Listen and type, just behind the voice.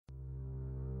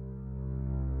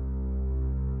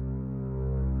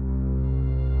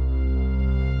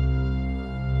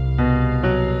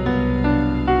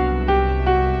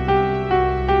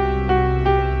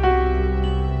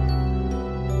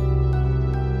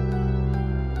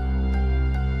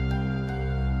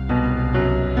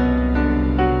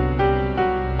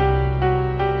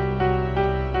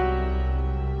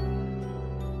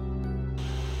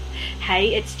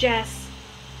it's Jess.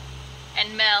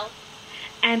 And Mel.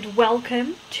 And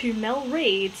welcome to Mel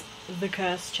Reads The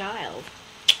Cursed Child.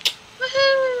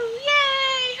 Woohoo!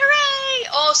 Yay! Hooray!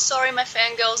 Oh, sorry, my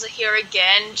fangirls are here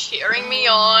again, cheering me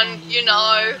on, you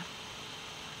know.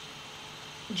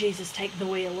 Jesus, take the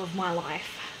wheel of my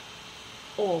life.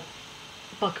 Or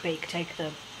Buckbeak, take the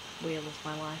wheel of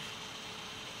my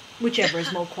life. Whichever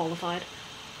is more qualified.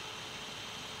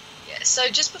 Yeah, so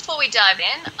just before we dive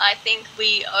in, I think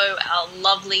we owe our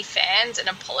lovely fans an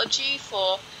apology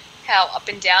for how up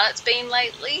and down it's been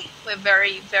lately. We're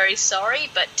very, very sorry,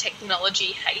 but technology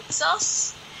hates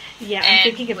us. Yeah, I'm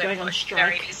thinking of going on strike.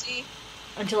 Very busy.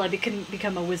 Until I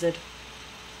become a wizard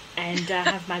and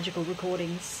have magical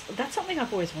recordings. That's something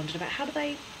I've always wondered about. How do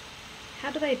they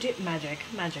do magic?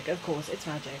 Magic, of course, it's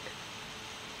magic.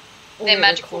 They're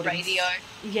magical radio.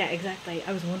 Yeah, exactly.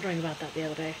 I was wondering about that the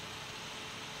other day.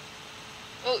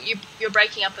 Oh, you're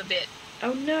breaking up a bit.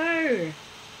 Oh no!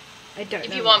 I don't know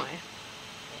if you want, why.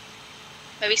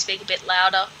 Maybe speak a bit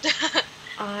louder.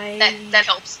 That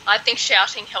helps. I think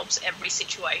shouting helps every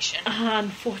situation.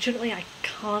 Unfortunately, I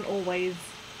can't always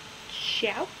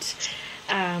shout.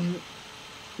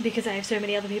 Because I have so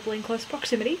many other people in close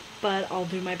proximity, but I'll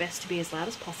do my best to be as loud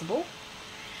as possible.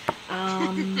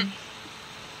 But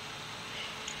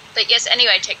yes,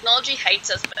 anyway, technology hates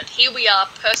us, but here we are,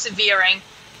 persevering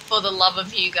for the love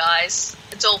of you guys.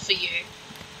 It's all for you.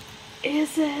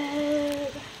 Is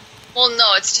it? Well,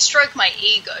 no, it's to stroke my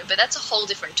ego, but that's a whole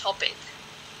different topic.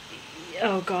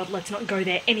 Oh god, let's not go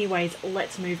there. Anyways,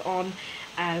 let's move on.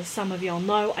 As some of y'all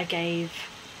know, I gave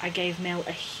Mel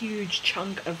a huge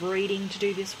chunk of reading to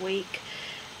do this week.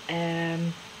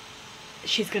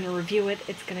 She's going to review it.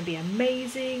 It's going to be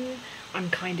amazing. I'm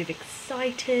kind of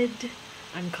excited.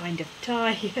 I'm kind of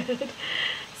tired.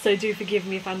 So do forgive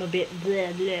me if I'm a bit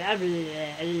blah, blah, blah,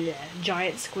 blah,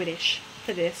 giant squiddish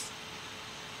for this.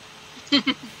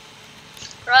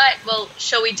 Right, well,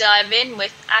 shall we dive in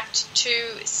with Act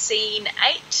 2, Scene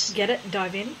 8? Get it?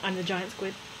 Dive in. I'm the giant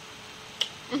squid.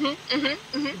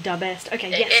 Mm-hmm. Da best.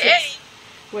 Okay, yes.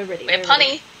 We're ready. We're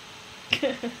punny.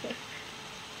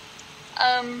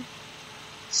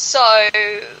 So,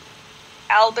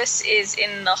 Albus is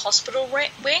in the hospital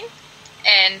wing,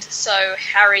 and so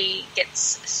Harry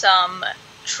gets some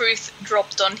truth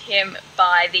dropped on him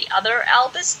by the other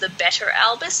Albus, the better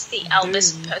Albus, the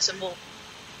Albus Percival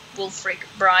Wulfric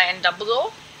Brian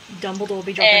Dumbledore. Dumbledore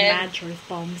be dropping mad truth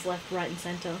bombs left, right and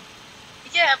centre.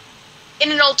 Yeah,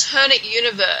 in an alternate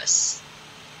universe.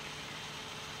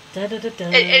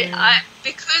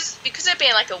 Because Because it'd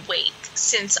been like a week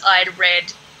since I'd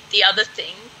read the other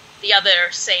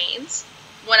scenes,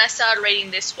 when I started reading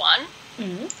this one,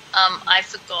 I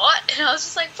forgot, and I was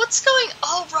just like, what's going...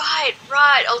 Oh,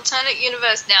 right, alternate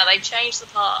universe now, they changed the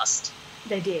past.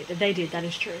 They did, that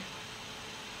is true.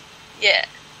 Yeah.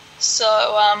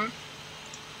 So,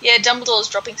 Dumbledore's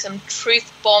dropping some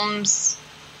truth bombs,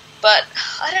 but,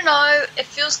 I don't know, it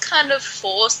feels kind of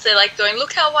forced. They're like going,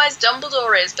 look how wise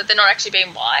Dumbledore is, but they're not actually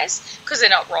being wise, because they're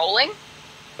not rolling.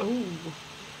 Ooh.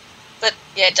 But,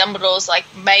 yeah, Dumbledore's like,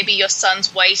 maybe your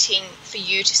son's waiting for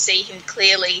you to see him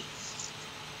clearly.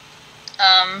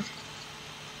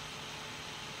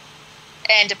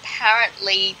 And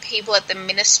apparently people at the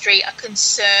Ministry are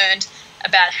concerned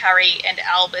about Harry and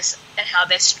Albus and how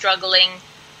they're struggling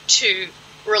to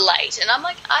relate. And I'm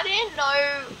like, I didn't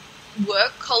know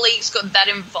work colleagues got that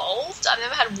involved. I've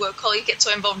never had a work colleague get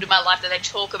so involved in my life that they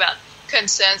talk about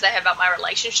concerns they have about my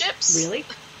relationships. Really?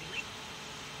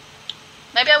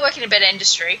 Maybe I work in a better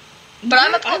industry. But No,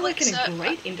 I'm a I public work in a servant.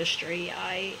 great industry.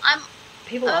 I'm a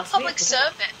ask me public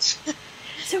servant.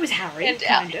 So is Harry, And,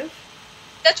 kind of.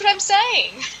 That's what I'm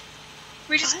saying.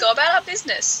 We just go about our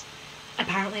business.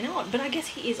 Apparently not, but I guess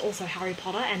he is also Harry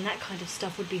Potter, and that kind of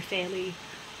stuff would be fairly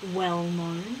well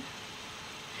known.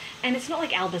 And it's not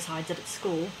like Albus hides it at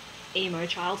school. Emo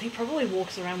child. He probably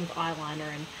walks around with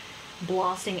eyeliner and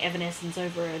blasting Evanescence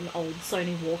over an old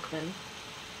Sony Walkman.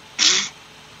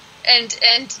 And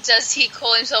does he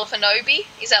call himself an Obi?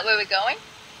 Is that where we're going?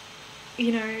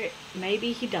 You know,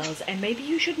 maybe he does, and maybe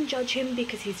you shouldn't judge him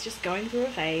because he's just going through a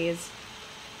phase.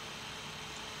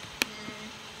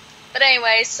 But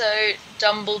anyway, so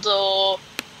Dumbledore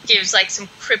gives like some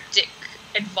cryptic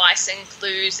advice and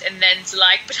clues, and then's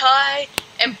like, but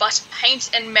paint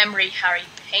and memory, Harry,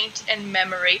 paint and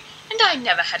memory, and I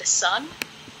never had a son.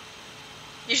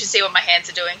 You should see what my hands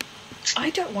are doing. I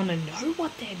don't want to know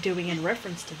what they're doing in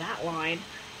reference to that line.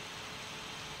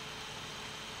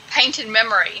 Paint and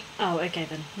memory. Oh, okay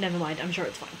then. Never mind. I'm sure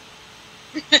it's fine.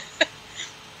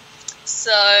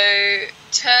 So,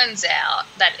 turns out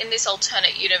that in this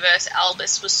alternate universe,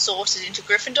 Albus was sorted into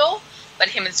Gryffindor, but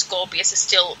him and Scorpius are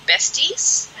still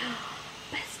besties.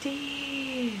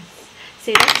 Besties.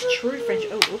 See, that's true friendship.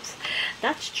 Oh, whoops.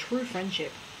 That's true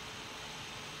friendship.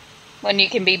 When you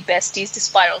can be besties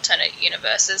despite alternate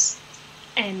universes.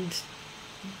 And,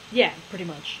 yeah, pretty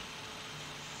much.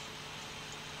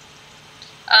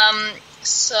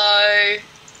 So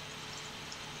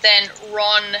then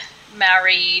Ron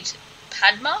married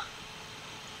Padma,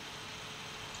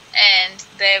 and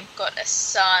they've got a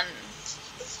son.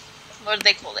 What do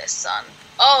they call their son?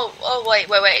 Oh, wait.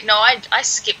 No, I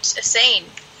skipped a scene.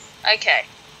 Okay.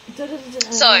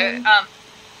 So,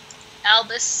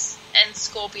 Albus and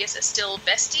Scorpius are still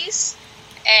besties,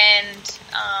 and,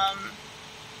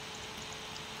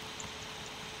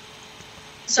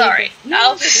 sorry,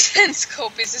 Albus and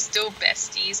Scorpius are still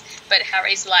besties, but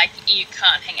Harry's like, you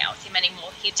can't hang out with him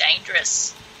anymore, he's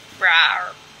dangerous.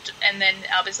 Rawr. And then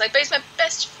Albus is like, but he's my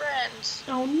best friend.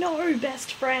 Oh no,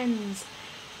 best friends.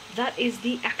 That is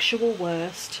the actual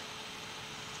worst.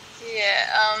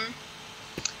 Yeah,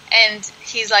 and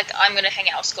he's like, I'm going to hang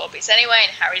out with Scorpius anyway,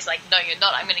 and Harry's like, no, you're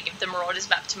not, I'm going to give the Marauders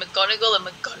map to McGonagall, and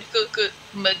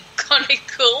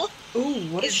McGonagall Ooh,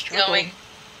 what is going?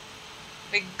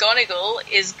 McGonagall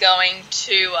is going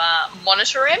to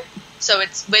monitor him, so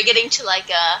we're getting to like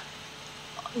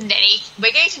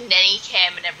we're getting to nanny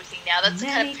cam and everything now. That's the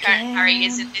kind of parent Harry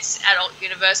is in this adult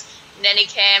universe. Nanny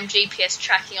cam, GPS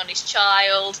tracking on his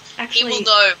child. Actually, he will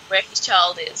know where his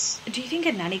child is. Do you think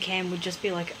a nanny cam would just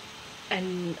be like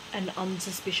an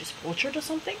unsuspicious portrait or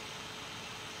something?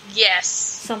 Yes.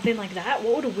 Something like that?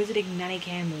 What would a wizarding nanny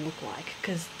cam look like?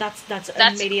 Because that's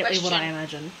immediately what I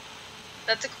imagine.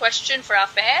 That's a question for our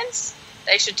fans.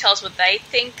 They should tell us what they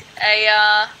think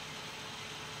a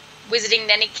wizarding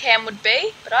nanny cam would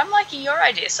be, but I'm liking your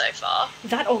idea so far.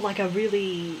 That or like a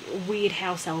really weird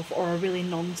house elf or a really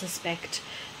non-suspect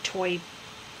toy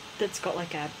that's got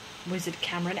like a wizard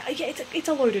camera. Yeah, it's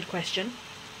a loaded question.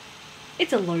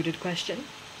 It's a loaded question.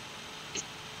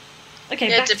 Okay,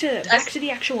 yeah, back to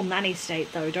the actual nanny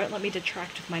state though. Don't let me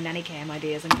detract with my nanny cam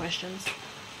ideas and questions.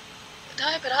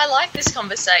 No, but I like this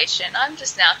conversation. I'm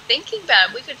just now thinking about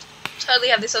it. We could totally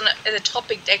have this on as a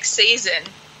topic next season.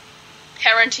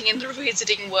 Parenting in the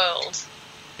wizarding world.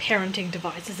 Parenting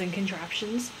devices and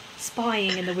contraptions.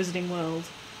 Spying in the wizarding world.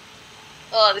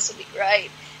 Oh, this will be great.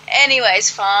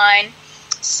 Anyways, fine.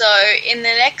 So, in the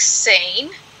next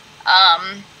scene,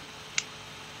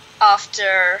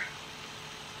 after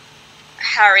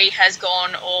Harry has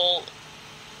gone all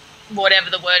whatever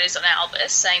the word is on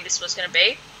Albus, saying this was going to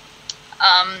be,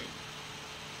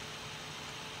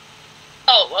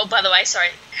 by the way, sorry,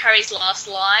 Harry's last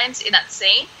lines in that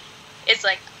scene, it's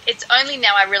like, it's only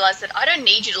now I realise that I don't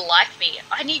need you to like me.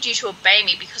 I need you to obey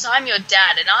me because I'm your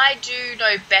dad and I do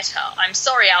know better. I'm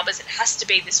sorry, Albus, it has to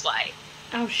be this way.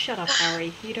 Oh, shut up,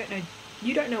 Harry. You don't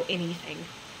know anything.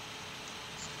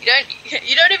 You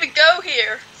don't even go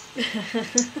here.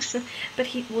 But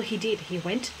he did. He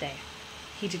went there.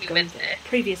 He go there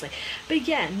previously. But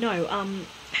yeah, no,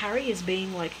 Harry is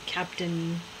being like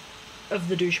captain of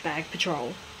the douchebag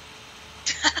patrol.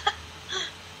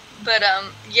 But,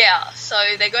 yeah, so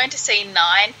they're going to scene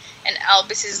 9, and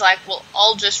Albus is like, well,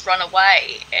 I'll just run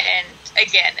away, and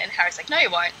Harry's like, no,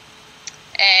 you won't.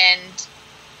 And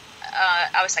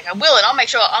I was like, I will, and I'll make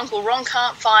sure Uncle Ron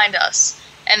can't find us.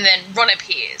 And then Ron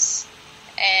appears.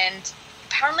 And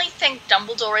apparently thank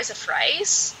Dumbledore is a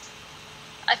phrase.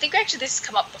 I think actually this has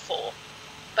come up before,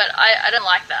 but I don't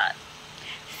like that.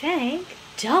 Thank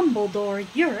Dumbledore,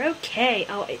 you're okay.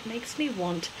 Oh, it makes me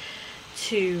want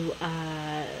to,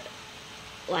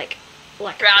 like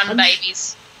drown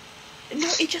babies.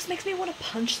 No, it just makes me want to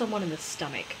punch someone in the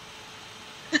stomach.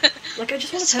 Like, I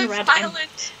just want to turn around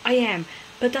violent. I am,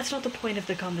 but that's not the point of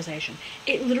the conversation.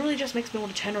 It literally just makes me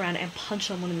want to turn around and punch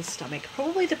someone in the stomach.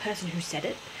 Probably the person who said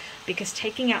it, because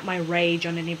taking out my rage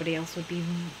on anybody else would be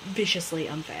viciously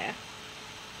unfair.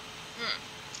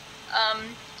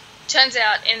 Turns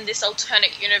out in this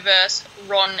alternate universe,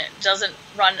 Ron doesn't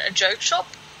run a joke shop,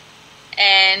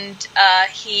 and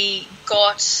he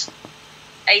got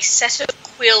a set of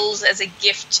quills as a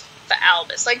gift for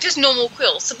Albus, like just normal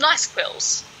quills, some nice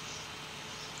quills.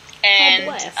 And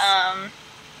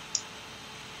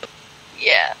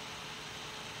yeah.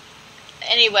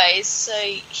 Anyways, so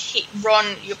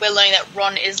we're learning that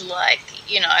Ron is like,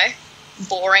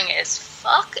 boring as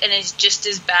fuck, and is just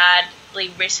as badly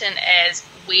written as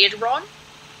Weird Ron.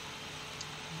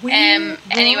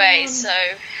 Anyway, so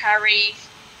Harry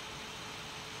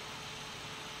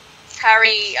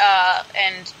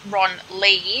and Ron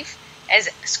leave as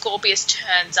Scorpius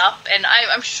turns up, and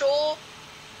I'm sure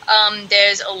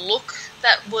there's a look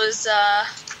that was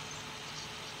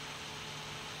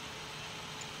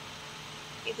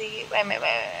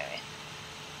Wait.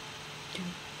 Do,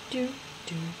 do,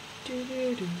 do, do,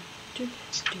 do, do, do,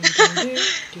 do,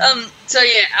 do. So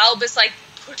yeah, Albus like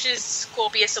pushes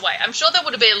Scorpius away. I'm sure there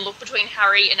would have been a look between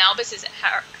Harry and Albus as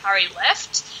Harry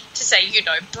left to say,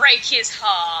 break his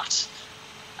heart.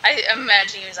 I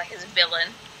imagine he was like his villain.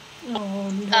 Oh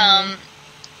no.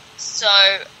 So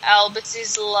Albus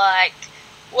is like,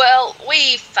 well,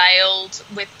 we failed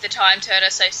with the time turner,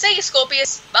 so see you,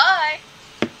 Scorpius, bye.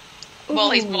 Well,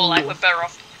 he's more like, we're better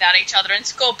off without each other, and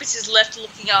Scorpius is left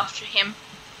looking after him,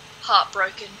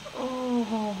 heartbroken. Oh,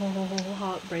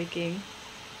 heartbreaking.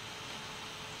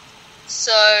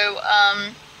 So,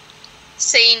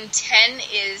 scene 10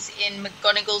 is in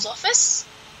McGonagall's office,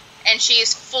 and she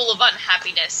is full of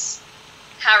unhappiness.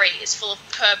 Harry is full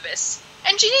of purpose,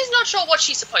 and Ginny's not sure what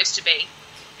she's supposed to be.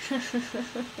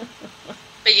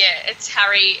 But yeah, it's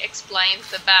Harry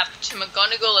explains the map to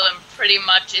McGonagall and pretty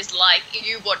much is like,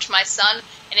 you watch my son,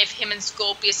 and if him and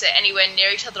Scorpius are anywhere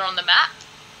near each other on the map,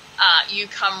 you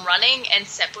come running and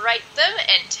separate them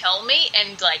and tell me,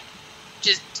 and like,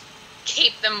 just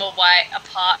keep them away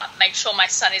apart, make sure my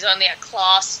son is only at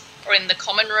class or in the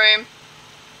common room.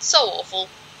 So awful.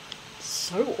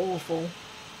 So awful.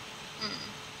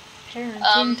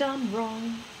 Parenting done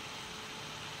wrong.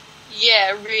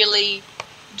 Yeah, really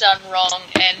done wrong,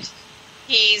 and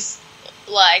he's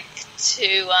like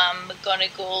to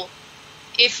McGonagall,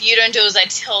 if you don't do as I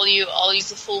tell you, I'll use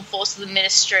the full force of the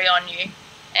Ministry on you,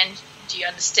 and do you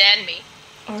understand me?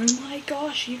 Oh my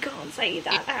gosh, you can't say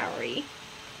that, Harry.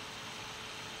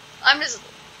 I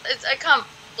can't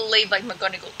believe like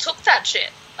McGonagall took that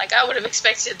shit. Like, I would have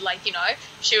expected, like,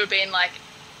 she would have been like,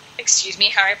 excuse me,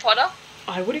 Harry Potter?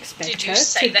 I would expect Did her you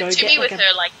say to that go to get me like with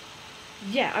her, like...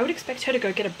 Yeah, I would expect her to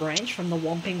go get a branch from the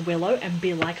Whomping Willow and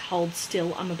be like, hold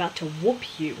still, I'm about to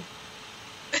whoop you.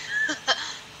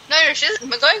 No,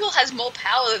 McGonagall has more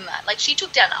power than that. Like, she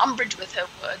took down Umbridge with her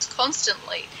words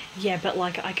constantly. Yeah, but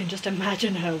like, I can just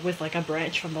imagine her with like a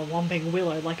branch from the Whomping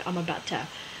Willow, like, I'm about to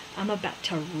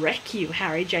wreck you,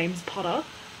 Harry James Potter.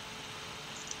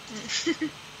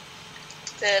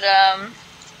 But,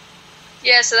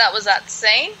 yeah, so that was that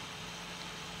scene.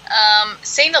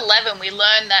 Scene 11, we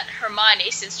learned that Hermione,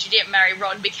 since she didn't marry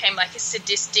Ron, became like a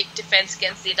sadistic Defense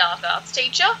Against the Dark Arts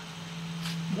teacher.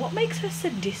 What makes her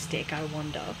sadistic, I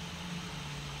wonder?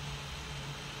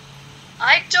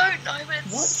 I don't know, but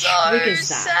it's What so triggers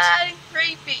that? sad and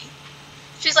creepy.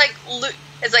 She's like,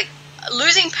 it's like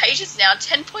losing patience now,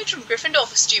 10 points from Gryffindor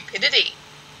for stupidity.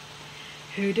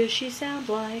 Who does she sound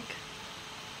like?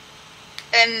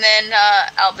 And then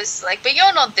Albus is like, but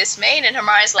you're not this mean. And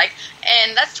Hermione's like,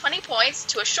 and that's 20 points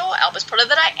to assure Albus Potter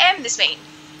that I am this mean.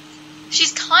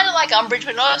 She's kind of like Umbridge,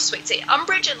 but not as sweet. See,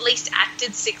 Umbridge at least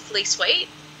acted sickly sweet.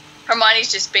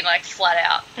 Hermione's just been like flat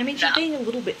out. I mean, she's being a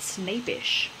little bit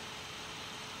Snape-ish.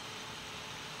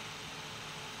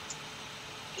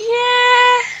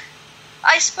 Yeah.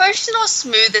 I suppose she's not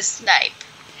smooth as Snape.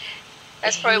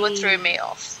 That's probably what threw me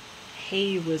off.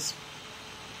 He was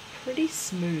pretty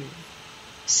smooth.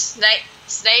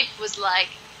 Snape was like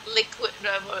liquid,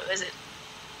 no, what was it?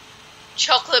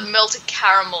 Chocolate melted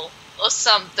caramel or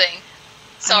something.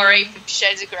 Sorry, 50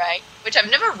 Shades of Grey, which I've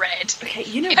never read. Okay,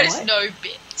 you know I what? just know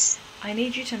bits. I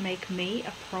need you to make me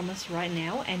a promise right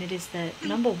now, and it is that,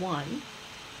 number one,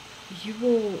 you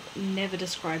will never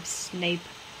describe Snape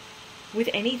with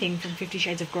anything from 50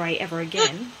 Shades of Grey ever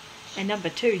again, and number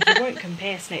two, you won't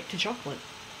compare Snape to chocolate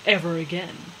ever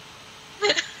again.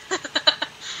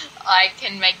 I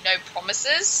can make no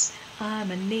promises.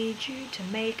 I'ma need you to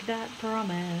make that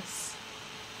promise.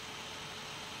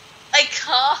 I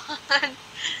can't.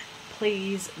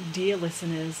 Please, dear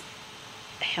listeners,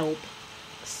 help.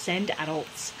 Send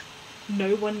adults.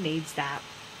 No one needs that.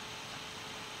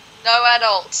 No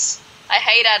adults. I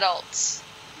hate adults.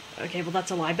 Okay, well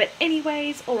that's a lie. But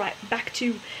anyways, alright, back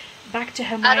to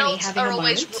Hermione Adults having are a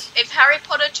always. moment. If Harry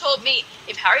Potter taught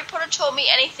me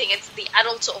anything, it's the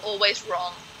adults are always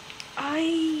wrong.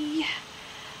 I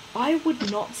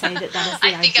would not say that is the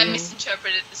ideal. I think I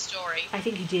misinterpreted the story. I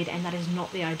think you did, and that is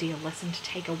not the ideal lesson to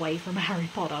take away from Harry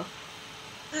Potter.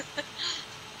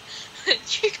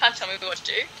 You can't tell me what to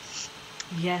do.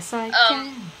 Yes, I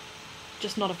can.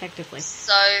 Just not effectively.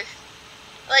 So,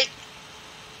 like,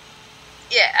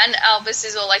 yeah, and Albus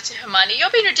is all like to Hermione, you're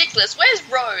being ridiculous, where's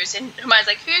Rose? And Hermione's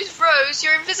like, who's Rose?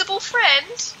 Your invisible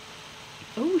friend?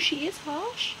 Oh, she is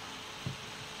harsh.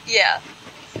 Yeah.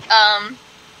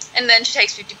 And then she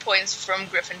takes 50 points from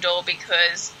Gryffindor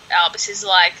because Albus is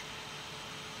like,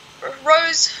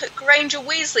 Rose Granger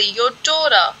Weasley, your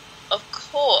daughter. Of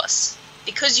course.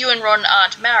 Because you and Ron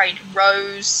aren't married,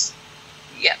 Rose...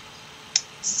 Yep.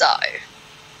 So,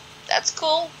 That's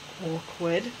cool.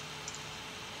 Awkward.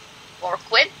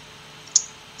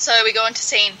 So we go into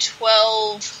scene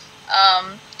 12,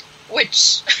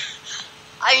 which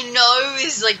I know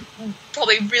is like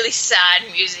probably really sad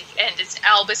music, and it's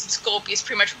Albus and Scorpius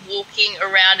pretty much walking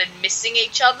around and missing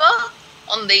each other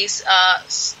on these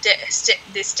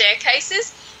these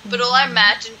staircases. But all I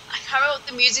imagine, I can't remember what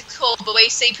the music's called, but we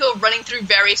see people running through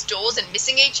various doors and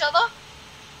missing each other.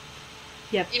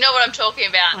 Yep. You know what I'm talking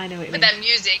about. I know what you With mean. that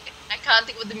music. I can't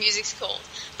think what the music's called.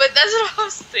 But that's what I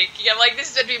was thinking. I'm like, this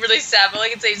is going to be really sad, but I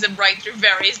can see them running through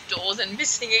various doors and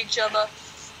missing each other.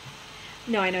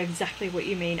 No, I know exactly what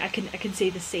you mean. I can see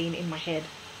the scene in my head.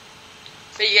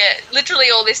 But yeah,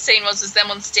 literally all this scene was them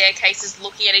on staircases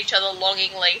looking at each other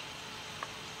longingly.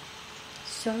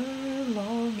 So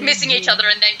long. Missing each other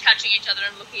and then catching each other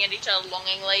and looking at each other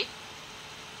longingly.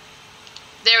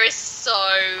 There is so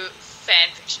fan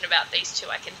fiction about these two,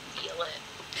 I can feel it.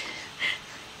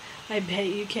 I bet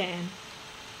you can.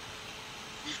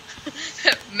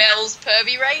 Mel's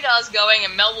pervy radar's going,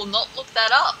 and Mel will not look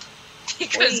that up.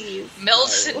 Because Please, Mel no.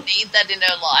 doesn't need that in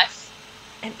her life.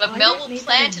 And But I Mel don't will need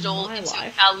plant that it in all my into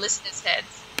life. our listeners'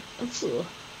 heads. Ugh.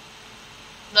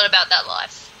 Not about that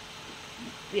life.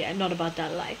 Yeah, not about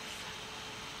that life.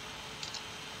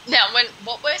 Now,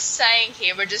 what we're saying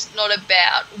here, we're just not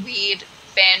about weird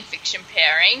fan fiction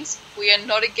pairings. We are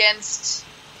not against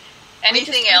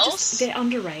anything else. They're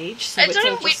underage, so It's not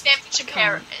all even weird just fan fiction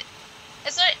calm. pairings.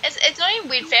 It's not even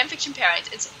weird fan fiction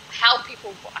pairings. It's how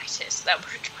people write it that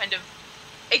we're kind of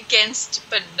against,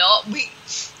 but not.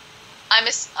 I'm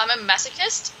a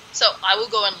masochist, so I will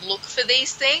go and look for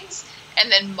these things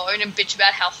and then moan and bitch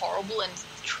about how horrible and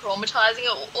traumatizing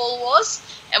it all was.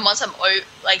 And once I'm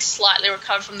slightly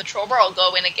recovered from the trauma, I'll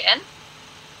go in again.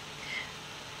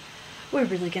 We're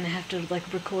really going to have to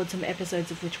record some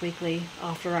episodes of Witch Weekly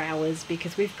after hours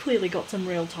because we've clearly got some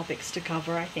real topics to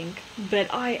cover, I think. But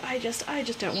I just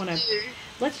don't want to.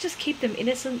 Let's just keep them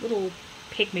innocent little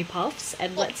pygmy puffs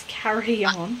and let's carry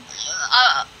on.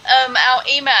 Our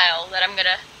email that I'm going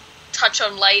to touch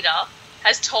on later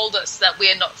has told us that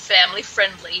we are not family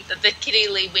friendly, that the Kitty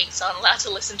Lee Winks aren't allowed to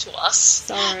listen to us.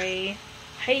 Sorry.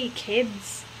 Hey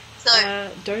kids. So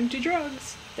don't do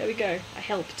drugs. There we go. I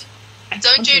helped. I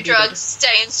don't do contributed. drugs,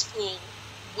 stay in school.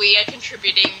 We are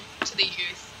contributing to the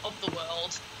youth of the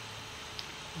world.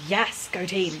 Yes, go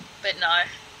team. But no.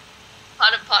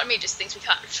 Part of me just thinks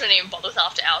shouldn't even bother with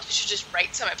After Hours. We should just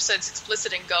rate some episodes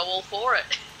explicit and go all for it.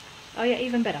 Oh yeah,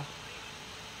 even better.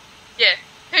 Yeah.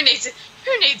 Who needs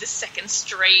a second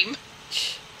stream?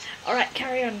 All right,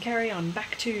 carry on.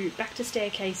 Back to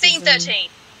staircases. Scene 13.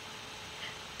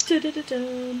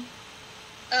 Dun-dun-dun-dun.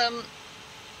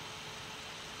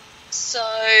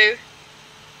 So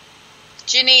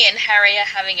Ginny and Harry are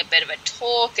having a bit of a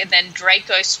talk, and then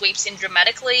Draco sweeps in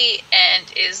dramatically and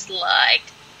is like,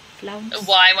 Flounce.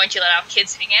 "Why won't you let our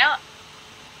kids hang out?"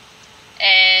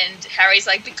 And Harry's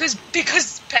like, because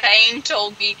Payne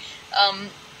told me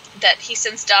that he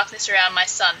sends darkness around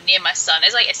near my son.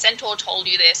 It's like, a centaur told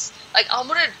you this. Like, I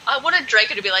wanted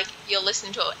Draco to be like, "You're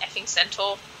listening to an effing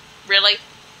centaur? Really?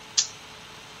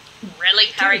 Really,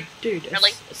 Harry? Dude,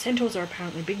 really?" centaurs are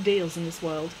apparently big deals in this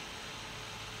world.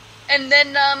 And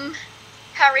then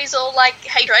Harry's all like,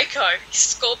 "Hey Draco,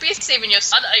 Scorpius even your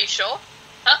son? Are you sure?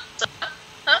 Huh?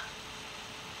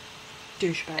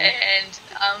 Douchebag. And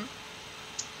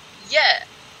yeah,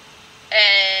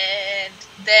 and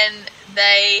then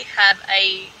they have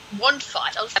a wand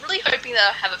fight. I was really hoping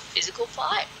they'll have a physical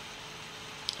fight.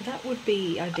 That would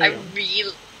be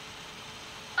ideal.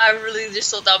 I really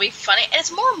just thought that would be funny, and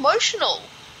it's more emotional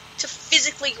to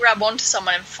physically grab onto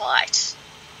someone and fight.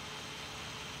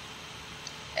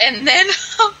 And then,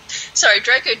 sorry,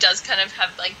 Draco does kind of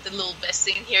have like the little best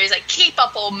thing here. He's like, "Keep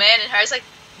up, old man," and Harry's like,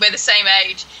 "We're the same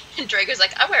age," and Draco's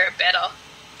like, "I wear it better."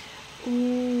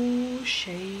 Ooh,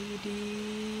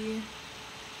 shady.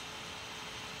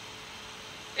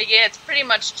 But yeah, it's pretty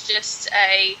much just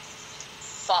a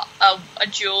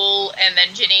duel, and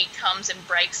then Ginny comes and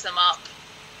breaks them up.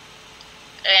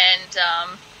 And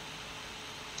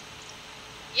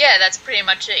yeah, that's pretty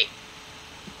much it.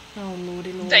 Oh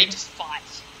lordy lord. They just fight.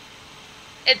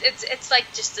 It's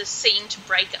like just a scene to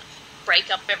break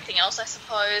up everything else, I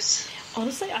suppose.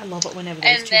 Honestly, I love it whenever those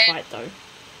And two then- fight, though.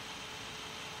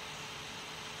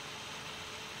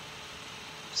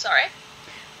 Sorry?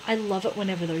 I love it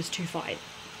whenever those two fight.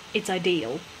 It's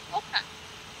ideal. Okay.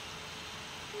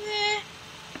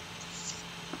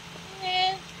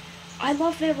 Yeah. I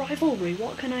love their rivalry,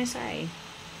 what can I say?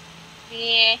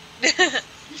 Yeah.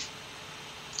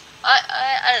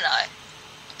 I don't know.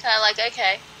 Kind of like,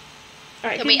 okay.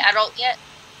 Alright, Can we adult yet?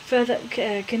 Further,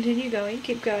 continue going,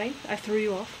 keep going. I threw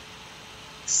you off.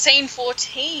 Scene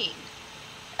 14.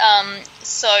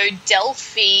 So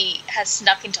Delphi has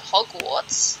snuck into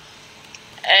Hogwarts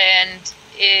and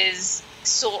has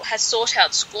sought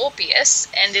out Scorpius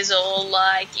and is all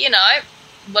like,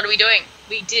 what are we doing?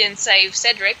 We didn't save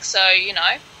Cedric, so,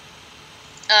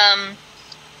 and,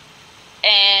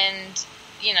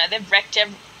 they've wrecked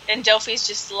and Delphi's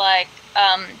just like,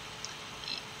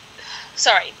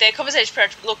 sorry, their conversation,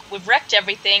 look, we've wrecked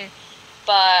everything,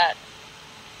 but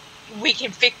we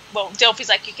can Delphi's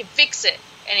like, you can fix it.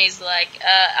 And he's like,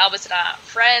 Albus and I aren't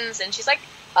friends. And she's like,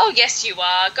 oh, yes, you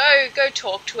are. Go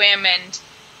talk to him and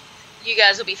you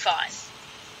guys will be fine.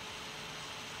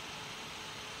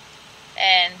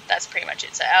 And that's pretty much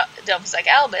it. So Delphi's like,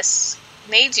 Albus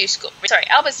needs you,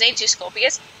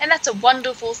 Scorpius, and that's a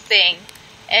wonderful thing.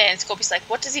 And Scorpius like,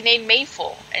 what does he need me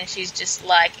for? And she's just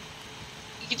like,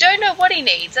 you don't know what he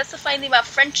needs. That's the funny thing about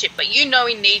friendship, but you know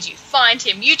he needs you. Find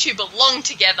him. You two belong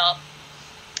together.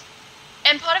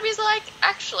 And part of me is like,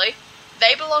 actually,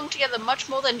 they belong together much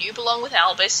more than you belong with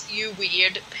Albus, you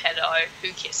weird pedo who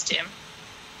kissed him.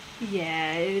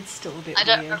 Yeah, it's still a bit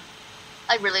weird.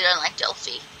 I really don't like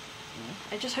Delphi.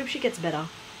 I just hope she gets better.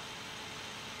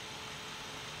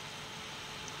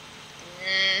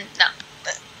 No.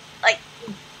 Like,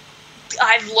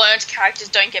 I've learned characters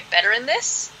don't get better in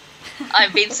this.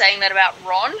 I've been saying that about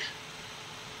Ron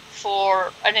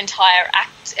for an entire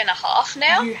act and a half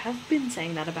now. You have been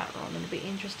saying that about Ron, and it'll be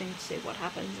interesting to see what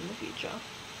happens in the future.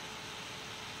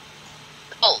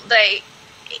 Well, they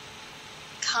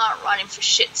can't run him for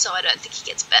shit, so I don't think he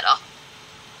gets better.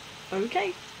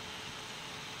 Okay.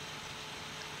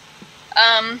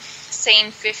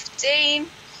 Scene 15.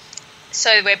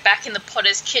 So we're back in the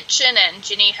Potter's kitchen, and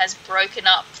Ginny has broken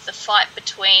up the fight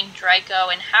between Draco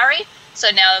and Harry. So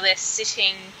now they're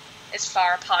sitting as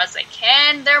far apart as they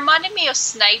can. They're reminding me of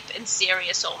Snape and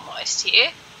Sirius almost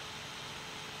here.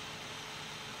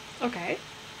 Okay.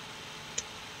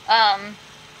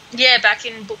 Yeah, back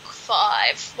in book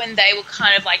 5, when they were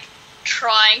kind of like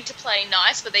trying to play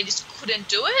nice, but they just couldn't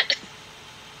do it.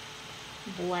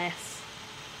 Bless.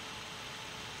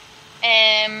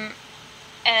 And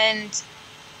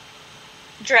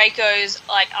Draco's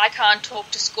like, I can't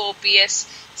talk to Scorpius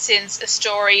since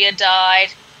Astoria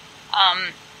died.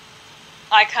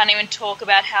 I can't even talk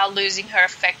about how losing her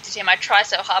affected him. I try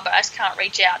so hard, but I just can't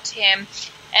reach out to him.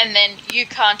 And then you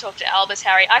can't talk to Albus,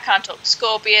 Harry. I can't talk to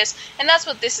Scorpius. And that's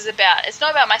what this is about. It's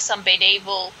not about my son being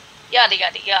evil, yada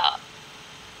yada yada.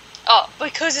 Oh,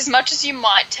 because as much as you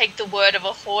might take the word of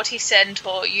a haughty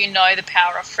centaur, you know the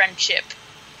power of friendship.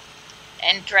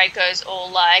 And Draco's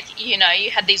all like, you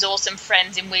had these awesome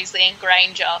friends in Weasley and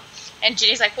Granger. And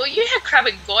Ginny's like, well, you had Crabbe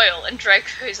and Goyle. And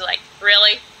Draco's like,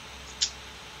 really?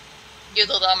 You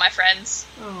thought they were my friends?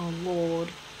 Oh, Lord.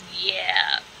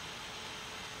 Yeah.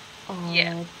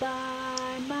 All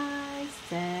by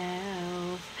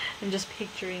myself. I'm just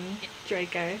picturing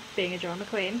Draco being a drama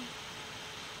queen.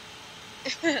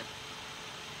 And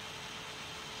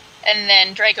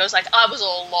then Draco's like, I was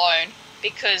all alone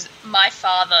because my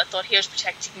father thought he was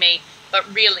protecting me, but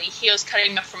really he was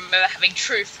cutting me off from having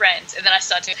true friends. And then I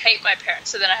started to hate my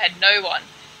parents, so then I had no one.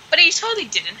 But he totally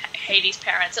didn't hate his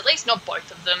parents, at least not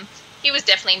both of them. He was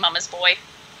definitely Mama's boy.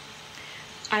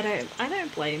 I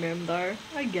don't blame him though.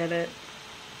 I get it.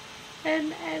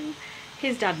 And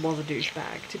his dad was a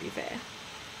douchebag, to be fair.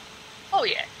 Oh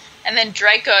yeah. And then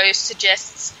Draco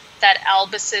suggests that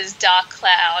Albus's dark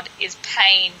cloud is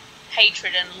pain,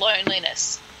 hatred, and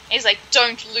loneliness. And he's like,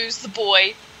 don't lose the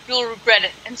boy. You'll regret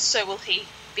it, and so will he,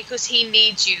 because he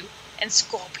needs you and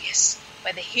Scorpius,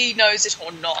 whether he knows it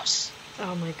or not.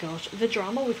 Oh my gosh, the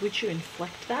drama with which you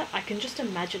inflect that, I can just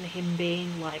imagine him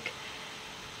being like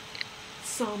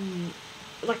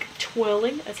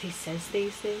twirling as he says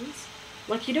these things.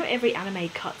 Like, every anime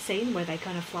cutscene where they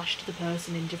kind of flash to the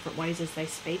person in different ways as they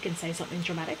speak and say something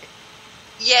dramatic?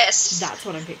 Yes. That's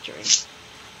what I'm picturing.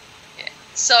 Yeah.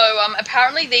 So,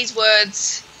 apparently these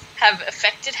words have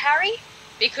affected Harry,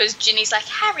 because Ginny's like,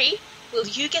 Harry, will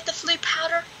you get the flu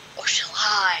powder, or shall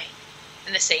I?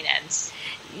 And the scene ends.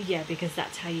 Yeah, because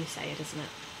that's how you say it, isn't it?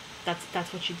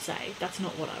 That's what you'd say. That's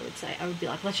not what I would say. I would be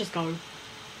like, let's just go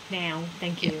now.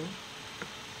 Thank you.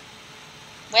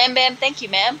 Wham bam, thank you,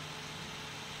 ma'am.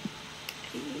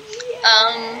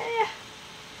 Yeah.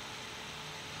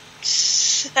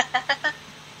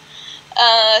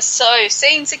 So,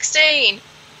 scene 16.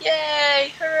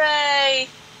 Yay, hooray.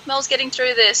 Mel's getting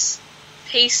through this.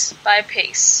 Piece by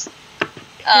piece.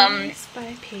 Piece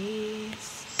by piece.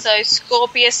 So,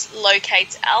 Scorpius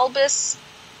locates Albus,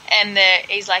 and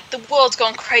he's like, the world's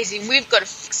gone crazy, and we've got to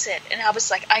fix it. And Albus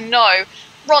is like, I know,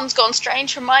 Ron's gone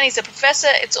strange, Hermione's a professor,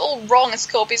 it's all wrong, and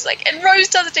Scorpius like, and Rose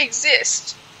doesn't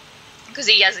exist. Because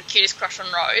he has the cutest crush on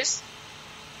Rose.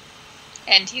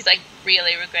 And he's like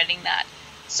really regretting that.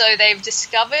 So they've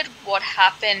discovered what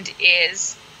happened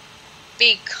is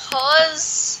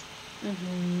because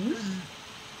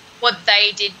what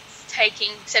they did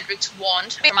taking Cedric's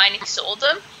wand, Hermione saw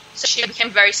them, so she became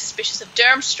very suspicious of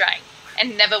Durmstrang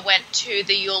and never went to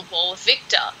the Yule Ball with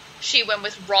Victor. She went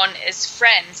with Ron as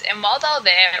friends, and while they were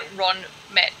there, Ron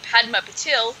met Padma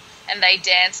Patil, and they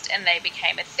danced and they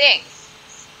became a thing.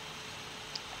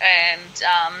 And,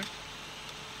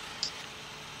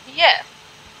 yeah.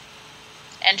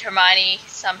 And Hermione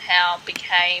somehow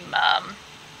became,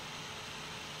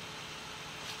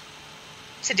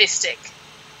 sadistic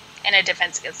and a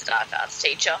Defense Against the Dark Arts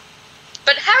teacher.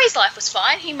 But Harry's life was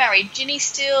fine. He married Ginny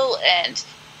still and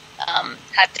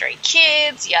had 3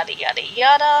 kids, yada, yada,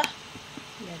 yada.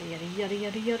 Yada, yada, yada,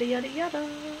 yada, yada, yada, yada.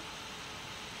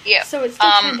 Yeah. So it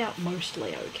still turned out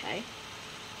mostly okay.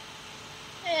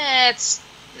 It's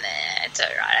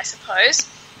alright, I suppose.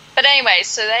 But anyway,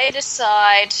 so they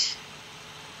decide...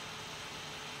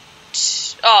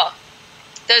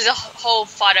 there's a whole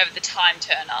fight over the Time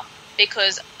Turner,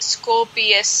 because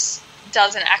Scorpius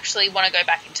doesn't actually want to go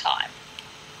back in time.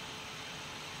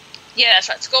 Yeah, that's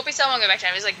right. Scorpius doesn't want to go back in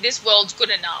time. He's like, this world's good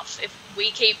enough. If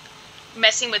we keep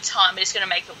messing with time, it's going to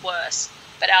make it worse.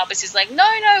 But Albus is like, no,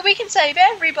 we can save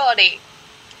everybody.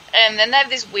 And then they have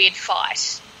this weird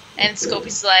fight. And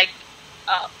Scorpius is like,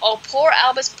 oh, poor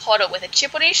Albus Potter with a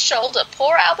chip on his shoulder.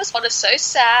 Poor Albus Potter, so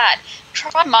sad.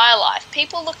 Try my life.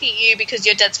 People look at you because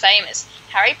your dad's famous.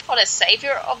 Harry Potter,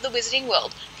 savior of the wizarding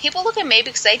world. People look at me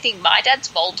because they think my dad's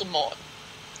Voldemort.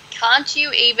 Can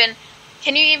you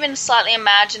even slightly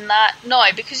imagine that? No,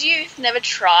 because you've never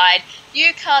tried.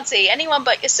 You can't see anyone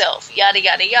but yourself. Yada,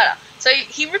 yada, yada. So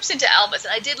he rips into Albus,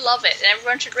 and I did love it. And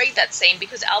everyone should read that scene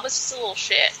because Albus is a little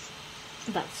shit.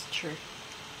 That's true.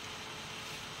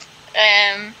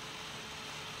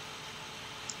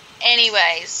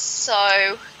 Anyways,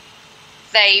 so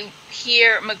they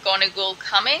hear McGonagall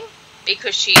coming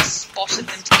because she's spotted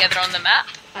them together on the map.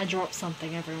 I dropped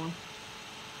something, everyone.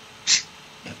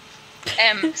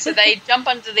 So they jump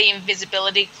under the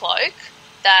invisibility cloak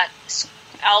that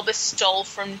Albus stole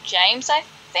from James, I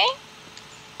think.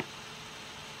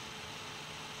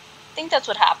 I think that's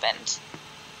what happened.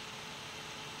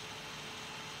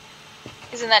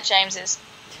 Isn't that James's?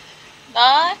 No,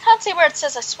 I can't see where it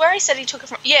says. I swear he said he took it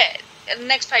from... Yeah, at the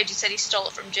next page he said he stole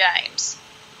it from James.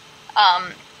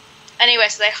 Anyway,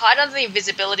 so they hide under the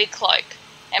invisibility cloak.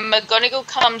 And McGonagall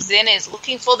comes in and is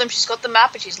looking for them. She's got the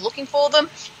map and she's looking for them.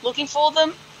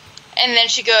 And then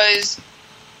she goes,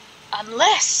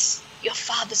 unless your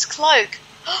father's cloak.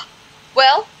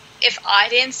 Well, if I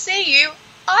didn't see you,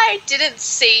 I didn't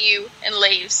see you, and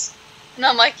leaves. And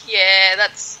I'm like, yeah,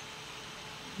 that's...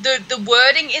 The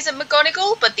wording isn't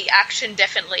McGonagall, but the action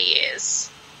definitely is.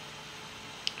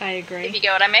 I agree. If you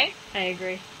get what I mean? I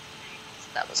agree. So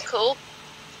that was cool.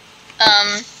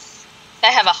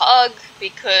 They have a hug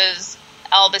because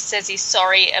Albus says he's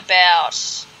sorry about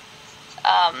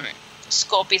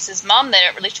Scorpius's mum. They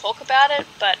don't really talk about it,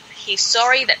 but he's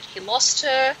sorry that he lost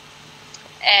her.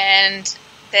 And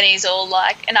then he's all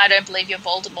like, and I don't believe you're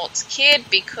Voldemort's kid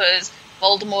because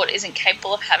Voldemort isn't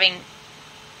capable of having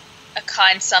a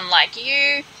kind son like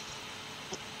you.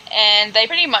 And they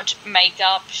pretty much make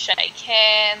up, shake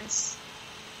hands.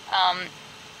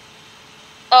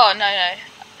 Oh, no.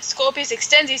 Scorpius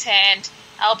extends his hand.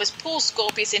 Albus pulls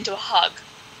Scorpius into a hug.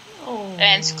 Oh.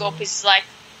 And Scorpius is like,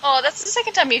 oh, that's the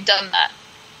second time you've done that.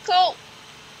 Cool.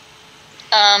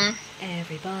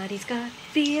 Everybody's got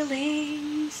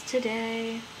feelings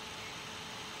today.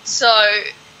 So,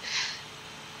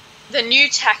 the new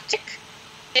tactic,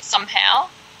 somehow,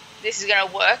 this is going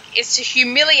to work, is to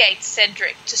humiliate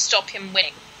Cedric to stop him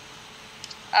winning.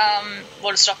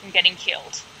 Or to stop him getting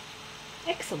killed.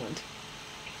 Excellent.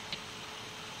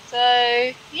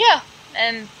 So, yeah,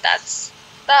 and that's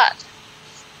that.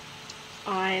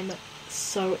 I'm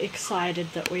so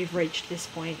excited that we've reached this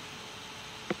point.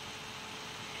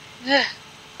 It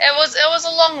was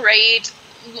a long read.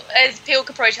 As people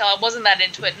could probably tell, I wasn't that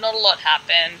into it. Not a lot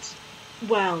happened.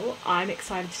 Well, I'm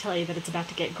excited to tell you that it's about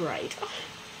to get great.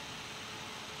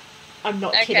 I'm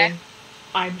not Okay. kidding.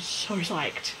 I'm so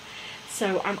psyched.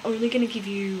 So I'm only going to give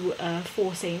you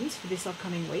 4 scenes for this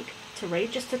upcoming week to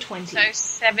read, just to 20. So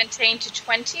 17 to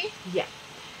 20? Yeah.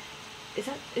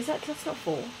 That's not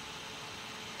 4.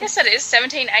 Yes, it is.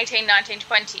 17, 18, 19,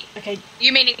 20. Okay.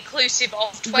 You mean inclusive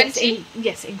of 20?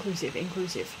 Yes, inclusive.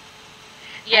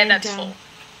 Yeah, And, that's 4.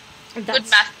 And Good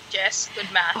math, Jess.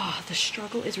 Good math. Oh, the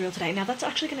struggle is real today. Now, that's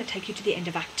actually going to take you to the end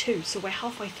of Act 2, so we're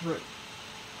halfway through.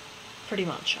 Pretty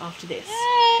much, after this.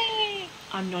 Yay!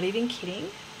 I'm not even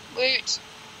kidding. Woot.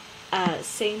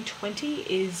 Scene 20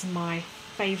 is my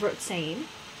favourite scene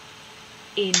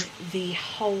in the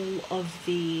whole of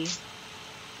the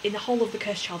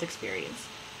Cursed Child experience.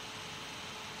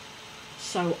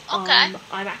 So Okay.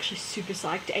 I'm actually super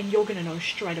psyched, and you're gonna know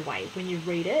straight away when you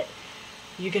read it.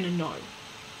 You're gonna know.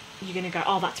 You're gonna go,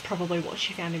 oh, that's probably what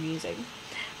she found amusing.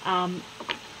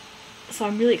 So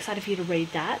I'm really excited for you to read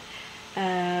that.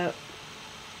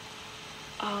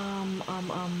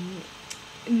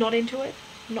 Not into it.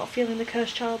 Not feeling the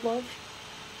Cursed Child love.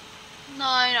 No,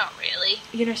 not really.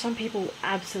 You know, some people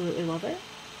absolutely love it.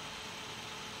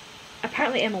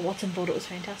 Apparently Emma Watson thought it was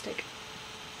fantastic.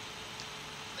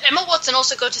 Emma Watson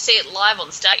also got to see it live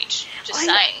on stage. Just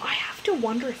saying. I have to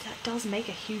wonder if that does make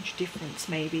a huge difference,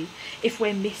 maybe. If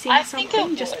we're missing I think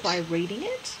something it just would. by reading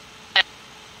it.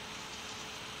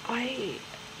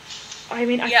 I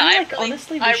mean, I Yeah, feel I like, really-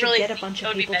 honestly, we I should really get a think bunch it of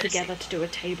would be people better together to do a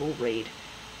table read.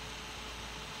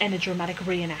 And a dramatic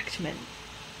reenactment.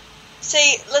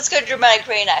 See, let's go dramatic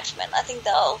reenactment. I think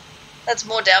that's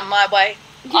more down my way.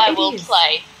 Yeah, I it will is.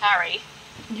 play Harry.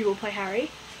 You will play Harry.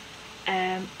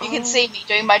 You can see me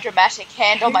doing my dramatic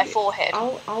hand on my forehead.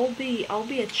 I'll be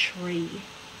a tree.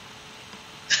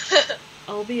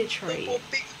 I'll be a tree.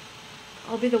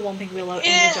 I'll be the Whomping Willow and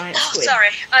the giant Oh, squid. sorry,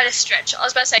 I just stretched. I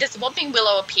was about to say, does the Whomping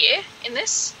Willow appear in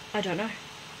this? I don't know.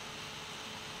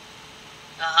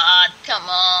 Ah, come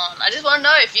on. I just want to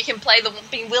know if you can play the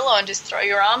Whomping Willow and just throw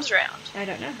your arms around. I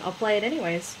don't know. I'll play it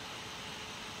anyways.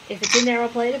 If it's in there, I'll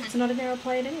play it. If it's not in there, I'll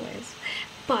play it anyways.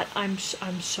 But I'm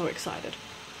so excited.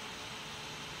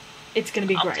 It's going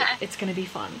to be great. Okay. It's going to be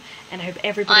fun, and I hope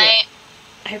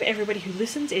everybody who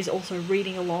listens is also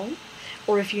reading along.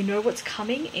 Or if you know what's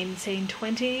coming in scene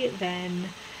 20, then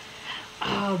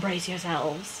brace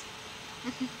yourselves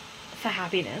for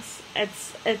happiness.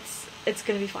 It's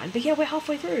going to be fine. But yeah, we're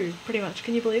halfway through, pretty much.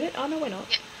 Can you believe it? Oh no, we're not.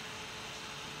 Yeah.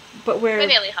 But We're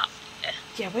nearly half there.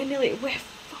 yeah, we're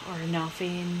far enough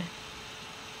in.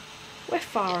 We're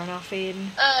far enough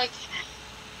in. Okay.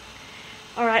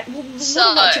 Alright, well, there's So-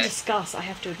 not much to discuss, I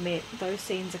have to admit. Those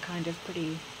scenes are kind of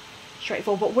pretty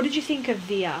straightforward. But what did you think of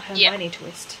the Hermione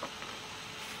twist?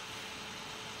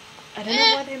 I don't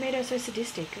know why they made her so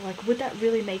sadistic. Like, would that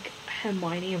really make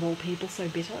Hermione, of all people, so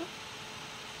bitter?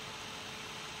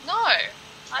 No,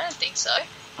 I don't think so.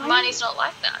 Hermione's not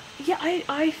like that. Yeah,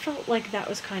 I felt like that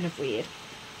was kind of weird.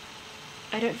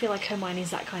 I don't feel like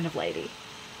Hermione's that kind of lady.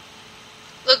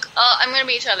 Look, I'm going to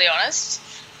be totally honest.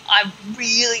 I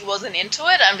really wasn't into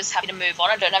it. I'm just happy to move on.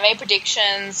 I don't have any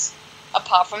predictions,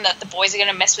 apart from that the boys are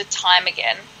going to mess with time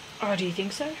again. Oh, do you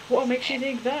think so? What makes you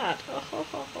think that?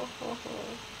 Oh,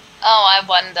 I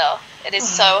wonder. It is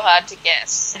so hard to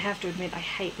guess. I have to admit, I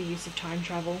hate the use of time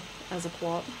travel as a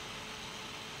plot.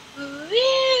 Woo.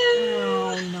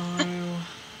 Oh no.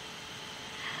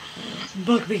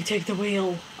 Buckbeak, take the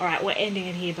wheel. Alright, we're ending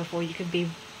it here before you can be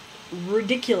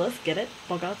ridiculous. Get it?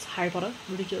 Boggarts, Harry Potter,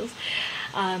 ridiculous.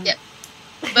 Yep.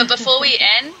 But before we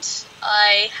end,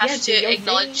 I have Yeah, do your to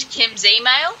acknowledge thing. Kim's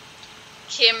email.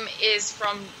 Kim is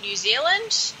from New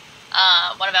Zealand,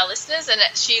 one of our listeners, and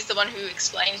she's the one who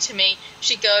explained to me.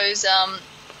 She goes,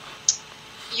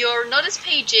 you're not as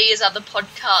PG as other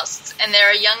podcasts, and there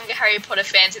are young Harry Potter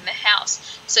fans in the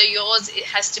house, so yours it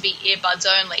has to be earbuds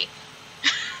only.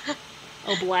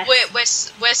 Oh, bless.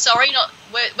 We're sorry,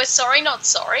 not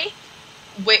sorry.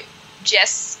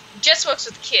 Jess works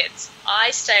with kids.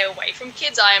 I stay away from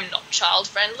kids. I am not child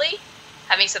friendly.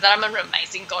 Having said that, I'm an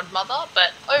amazing godmother,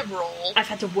 but overall, I've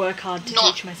had to work hard to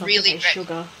Not teach myself really to say great.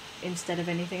 sugar instead of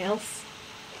anything else.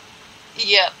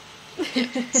 yeah.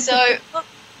 So,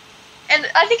 and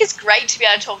I think it's great to be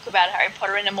able to talk about Harry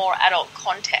Potter in a more adult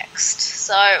context.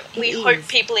 So we It hope is.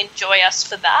 people enjoy us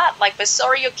for that. Like, we're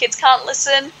sorry your kids can't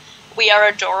listen. We are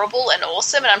adorable and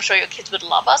awesome, and I'm sure your kids would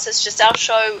love us. It's just our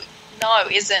show,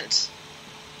 isn't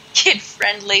kid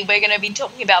friendly. We're going to be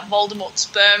talking about Voldemort's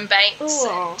sperm banks.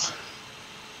 Oh,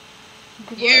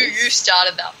 You gross.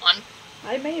 started that one.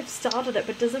 I may have started it,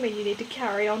 but doesn't mean you need to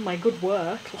carry on my good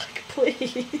work. Like,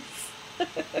 please.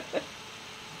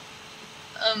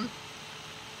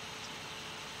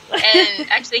 And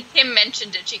actually, Kim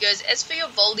mentioned it. She goes, as for your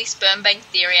Voldy sperm bank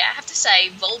theory, I have to say,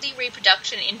 Voldy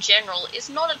reproduction in general is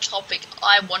not a topic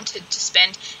I wanted to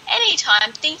spend any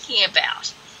time thinking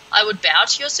about. I would bow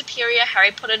to your superior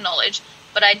Harry Potter knowledge,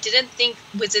 but I didn't think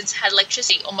wizards had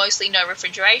electricity or mostly no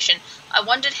refrigeration. I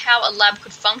wondered how a lab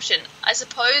could function. I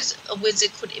suppose a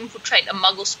wizard could infiltrate a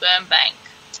muggle sperm bank.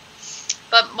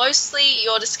 but mostly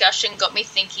your discussion got me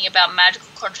thinking about magical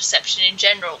contraception in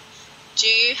general. Do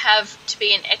you have to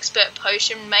be an expert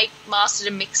potion master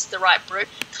to mix the right brew?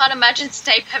 Can't imagine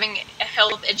Snape having a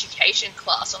health education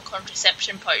class on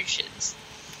contraception potions.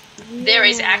 Yeah. There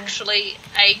is actually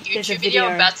a YouTube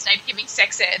video about Snape giving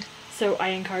sex ed. So I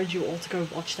encourage you all to go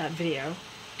watch that video.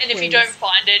 And if you don't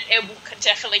find it, it will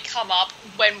definitely come up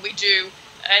when we do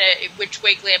a Witch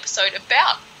Weekly episode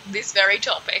about this very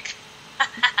topic.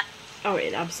 Oh,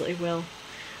 it absolutely will.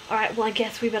 Alright, well I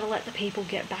guess we better let the people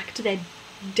get back to their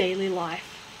daily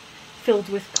life, filled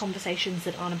with conversations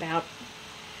that aren't about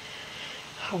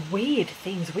weird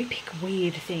things. We pick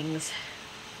weird things.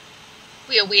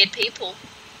 We are weird people.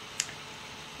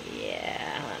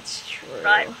 Yeah, that's true.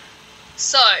 Right.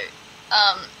 So,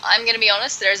 I'm going to be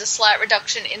honest, there is a slight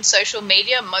reduction in social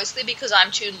media, mostly because I'm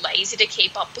too lazy to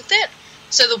keep up with it.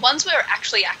 So the ones we're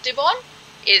actually active on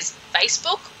is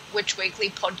Facebook, Witch Weekly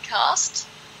Podcast.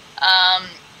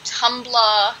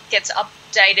 Tumblr gets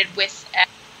updated with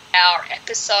our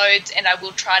episodes, and I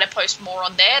will try to post more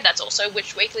on there. That's also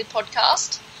Witch Weekly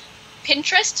Podcast.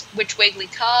 Pinterest, Witch Weekly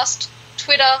Cast.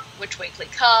 Twitter, Witch Weekly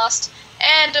Cast.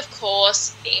 And, of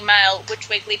course, email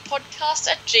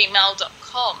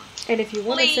witchweeklypodcast@gmail.com. And if you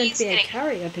want to send me a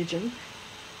carrier pigeon...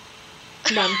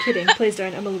 No, I'm kidding. Please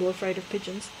don't. I'm a little afraid of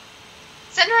pigeons.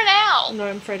 Send her an owl. No,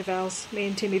 I'm afraid of owls. Me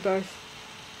and Timmy both.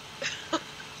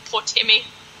 Poor Timmy.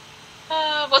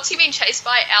 What's he been chased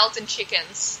by? Owls and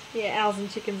chickens. Yeah, owls and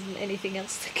chickens and anything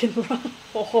else that can run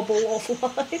or hobble or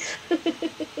fly.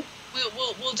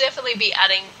 We'll definitely be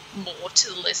adding more to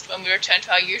the list when we return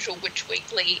to our usual Witch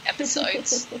Weekly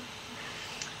episodes.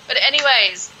 But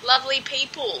anyways, lovely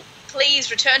people, please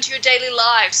return to your daily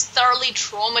lives thoroughly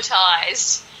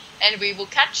traumatized, and we will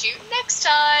catch you next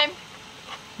time.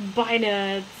 Bye,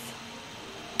 nerds.